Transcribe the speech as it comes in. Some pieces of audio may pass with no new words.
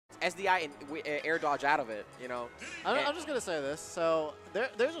SDI and air dodge out of it, you know. I'm just going to say this. So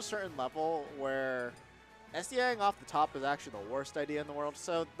there's a certain level where SDIing off the top is actually the worst idea in the world.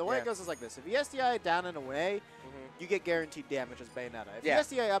 So the way it goes is like this. If you SDI down and away, you get guaranteed damage as Bayonetta. If you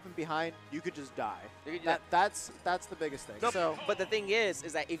SDI up and behind, you could just die. That's the biggest thing. No, but the thing is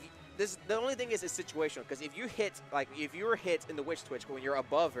that if you, the only thing is it's situational, because if you hit, like if you were hit in the witch twitch when you're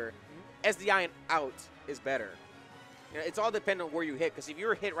above her, SDIing out is better. You know, it's all dependent on where you hit, because if you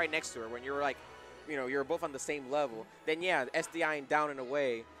were hit right next to her when you're like, you know, you're both on the same level, then yeah, SDIing down and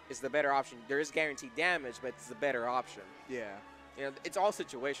away is the better option. There is guaranteed damage, but it's the better option. Yeah. You know, it's all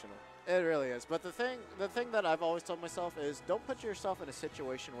situational. It really is. But the thing that I've always told myself is don't put yourself in a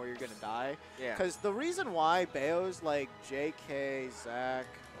situation where you're going to die. Yeah. Because the reason why Bayos like JK, Zach,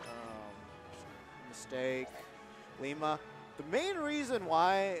 Mistake, Lima, the main reason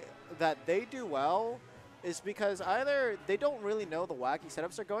why that they do well is because either they don't really know the wacky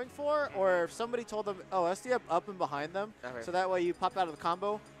setups they're going for, or if somebody told them, oh, SD up and behind them, so that way you pop out of the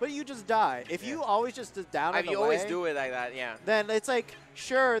combo, but you just die. If you always just down and away, you always do it like that, then it's like,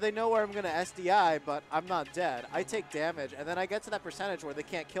 sure, they know where I'm going to SDI, but I'm not dead. I take damage, and then I get to that percentage where they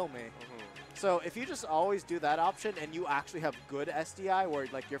can't kill me. So if you just always do that option and you actually have good SDI where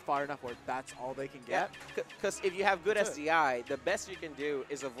like you're far enough where that's all they can get. Because if you have good SDI, the best you can do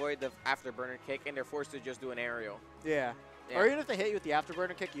is avoid the afterburner kick, and they're forced to just do an aerial. Yeah. Or even if they hit you with the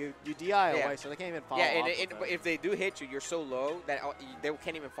afterburner kick, you DI away, so they can't even follow up. Yeah, and if they do hit you, you're so low that they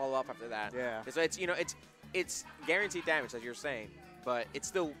can't even follow up after that. Yeah. So it's, you know, it's guaranteed damage, as you're saying. But it's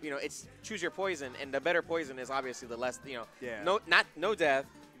still, you know, it's choose your poison, and the better poison is obviously the less, you know, no death.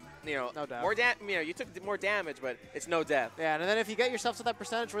 You know, more you know, you took more damage, but it's no death. Yeah, and then if you get yourself to that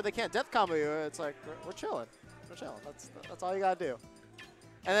percentage where they can't death combo you, it's like we're chilling. We're chilling. That's all you gotta do.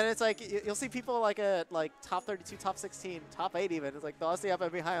 And then it's like you'll see people like at like top 32, top 16, top 8 even. It's like they'll see up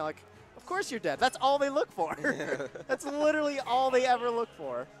and behind, like, of course you're dead. That's all they look for. That's literally all they ever look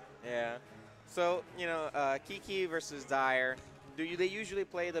for. Yeah. So you know, Kiki versus Dyer. They usually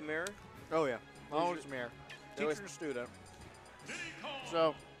play the mirror? Oh yeah, always mirror. Teacher and student.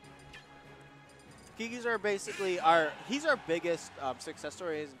 So. Kiki's are basically he's our biggest success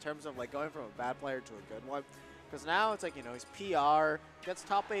stories in terms of like going from a bad player to a good one. Because now it's like, you know, he's PR, gets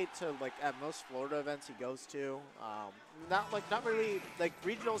top 8 to like at most Florida events he goes to. Not really like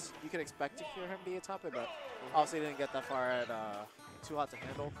regionals. You can expect to hear him be a top 8, but obviously didn't get that far at Too Hot to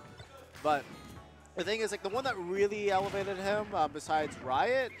Handle. But the thing is, like, the one that really elevated him besides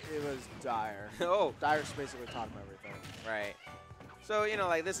Riot, it was Dyer. Oh, Dyer's basically taught him everything. Right. So, you know,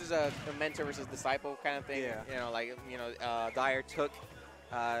 like, this is a mentor versus disciple kind of thing. Yeah. You know, like, you know, Dyer took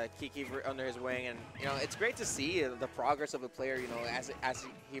Kiki under his wing, and, you know, it's great to see the progress of a player, you know, as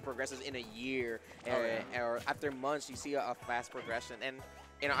he progresses in a year or after months, you see a fast progression. And,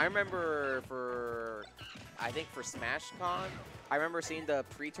 you know, I remember I think for SmashCon, I remember seeing the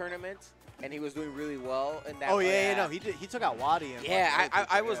pre-tournament, and he was doing really well in that. Oh yeah, no, he took out Wadi. Yeah,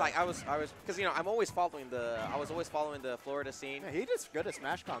 I was because, you know, I was always following the Florida scene. Yeah, he did good at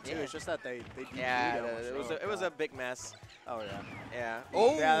SmashCon too. It's just that they it was a big mess. Oh yeah. Yeah.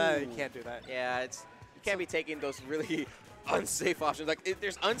 Oh yeah, you can't do that. Yeah, you can't be taking those really unsafe options. Like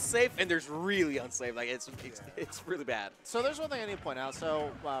there's unsafe and there's really unsafe. Like it's really bad. So there's one thing I need to point out.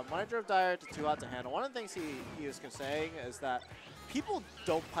 So when I drove Dyer to Too Hot to Handle, one of the things he was saying is that people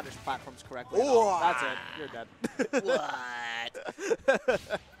don't punish platforms correctly. That's it. You're dead.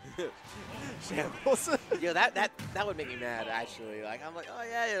 What? Shambles. Yeah, that would make me mad, actually. Like, I'm like, oh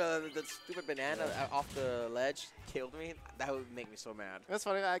yeah, you know, the stupid banana off the ledge killed me. That would make me so mad. That's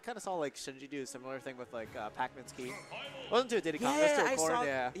funny. I kind of saw like Shinji do a similar thing with like Pac-Man's key. Wasn't to a Diddy Kong.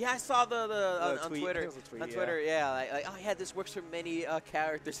 Yeah, I saw the on tweet. Twitter. Tweet, on Twitter, like, oh yeah, this works for many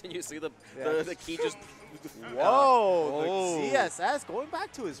characters, and you see the key just. Whoa! The ZSS going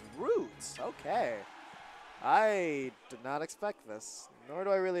back to his roots. Okay. I did not expect this, nor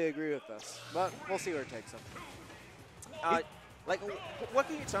do I really agree with this, but we'll see where it takes him. Like, what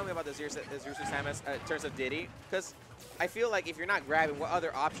can you tell me about the Zeus Samus in terms of Diddy? Because I feel like if you're not grabbing, what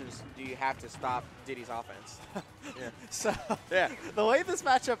other options do you have to stop Diddy's offense? So, the way this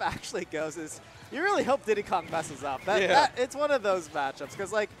matchup actually goes is you really hope Diddy Kong messes up. It's one of those matchups,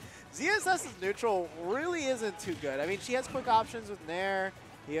 because, like, ZSS's neutral really isn't too good. I mean, she has quick options with Nair.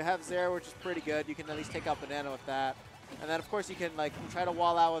 You have Zera, which is pretty good. You can at least take out Banana with that. And then, of course, you can like try to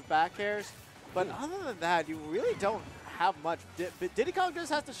wall out with back airs. But other than that, you really don't have much. Diddy Kong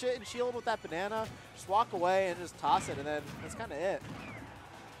just has to shit and shield with that Banana. Just walk away and just toss it, and then that's kind of it.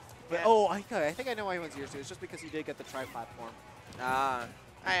 But, I think I know why he went 0-2. It's just because he did get the tri-platform. I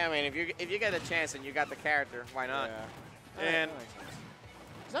mean, if you get a chance and you got the character, why not? Yeah. And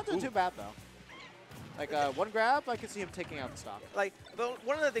He's not doing too bad, though. Like, one grab, I could see him taking out the stock. Like,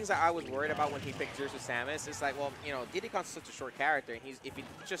 one of the things that I was worried about when he picked Zeus with Samus is like, well, you know, Diddy Kong's such a short character, and if he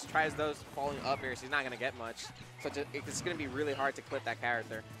just tries those falling up airs, he's not going to get much. So it's going to be really hard to clip that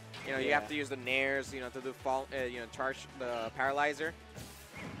character. You know, you have to use the nairs, you know, to do charge the paralyzer.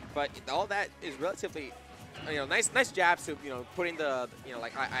 But all that is relatively, you know, nice jabs to, you know, putting the, you know,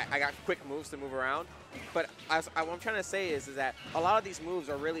 like I got quick moves to move around. But what I'm trying to say is that a lot of these moves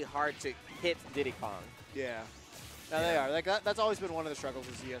are really hard to hit Diddy Kong. Yeah. No, they are. Like that's always been one of the struggles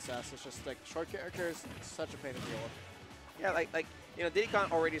with ZSS. It's just like short characters, such a pain to deal with. Yeah, like you know, Diddy Kong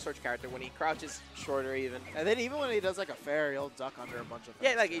already a short character. When he crouches shorter even. And then even when he does like a fair, he'll duck under a bunch of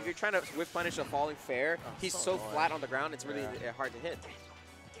things. Yeah, like if you're trying to whip punish a falling fair, he's so flat on the ground, it's really hard to hit.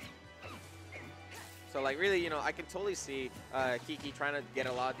 So like really, you know, I can totally see Kiki trying to get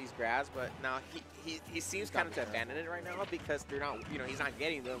a lot of these grabs, but now he seems kind of to abandon it right now because they're not, you know, he's not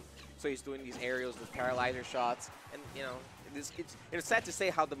getting them. So he's doing these aerials with paralyzer shots, and you know, it's sad to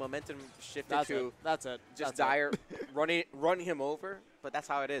say how the momentum shifted to just Dyer running him over, but that's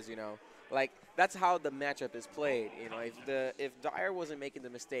how it is, you know. Like that's how the matchup is played, you know. If Dyer wasn't making the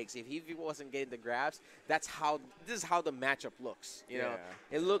mistakes, if he wasn't getting the grabs, this is how the matchup looks, you know.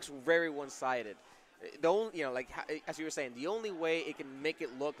 It looks very one-sided. The only, you know, like as you were saying, the only way it can make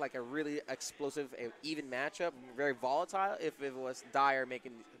it look like a really explosive, even matchup, very volatile, if it was Dyer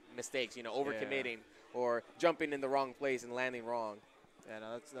making mistakes, you know, overcommitting or jumping in the wrong place and landing wrong. Yeah,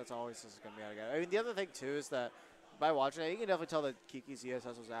 no, that's always just gonna be out of game. I mean, the other thing too is that by watching it, you can definitely tell that Kiki's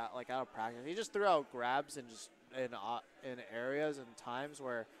ZSS was out of practice. He just threw out grabs and just in areas and times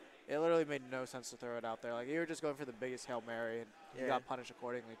where it literally made no sense to throw it out there. Like you were just going for the biggest Hail Mary and you got punished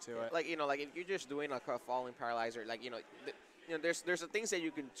accordingly to it. Like, you know, like if you're just doing like a falling paralyzer, like, you know, there's the things that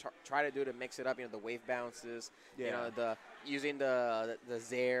you can try to do to mix it up. You know, the wave bounces. You know, using the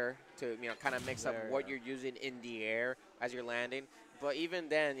Zair to, you know, kind of mix up what you're using in the air as you're landing. But even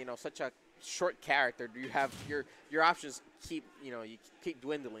then, you know, such a short character, you have your options keep, you know, you keep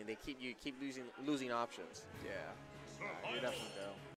dwindling. You keep losing options. Yeah, you definitely do.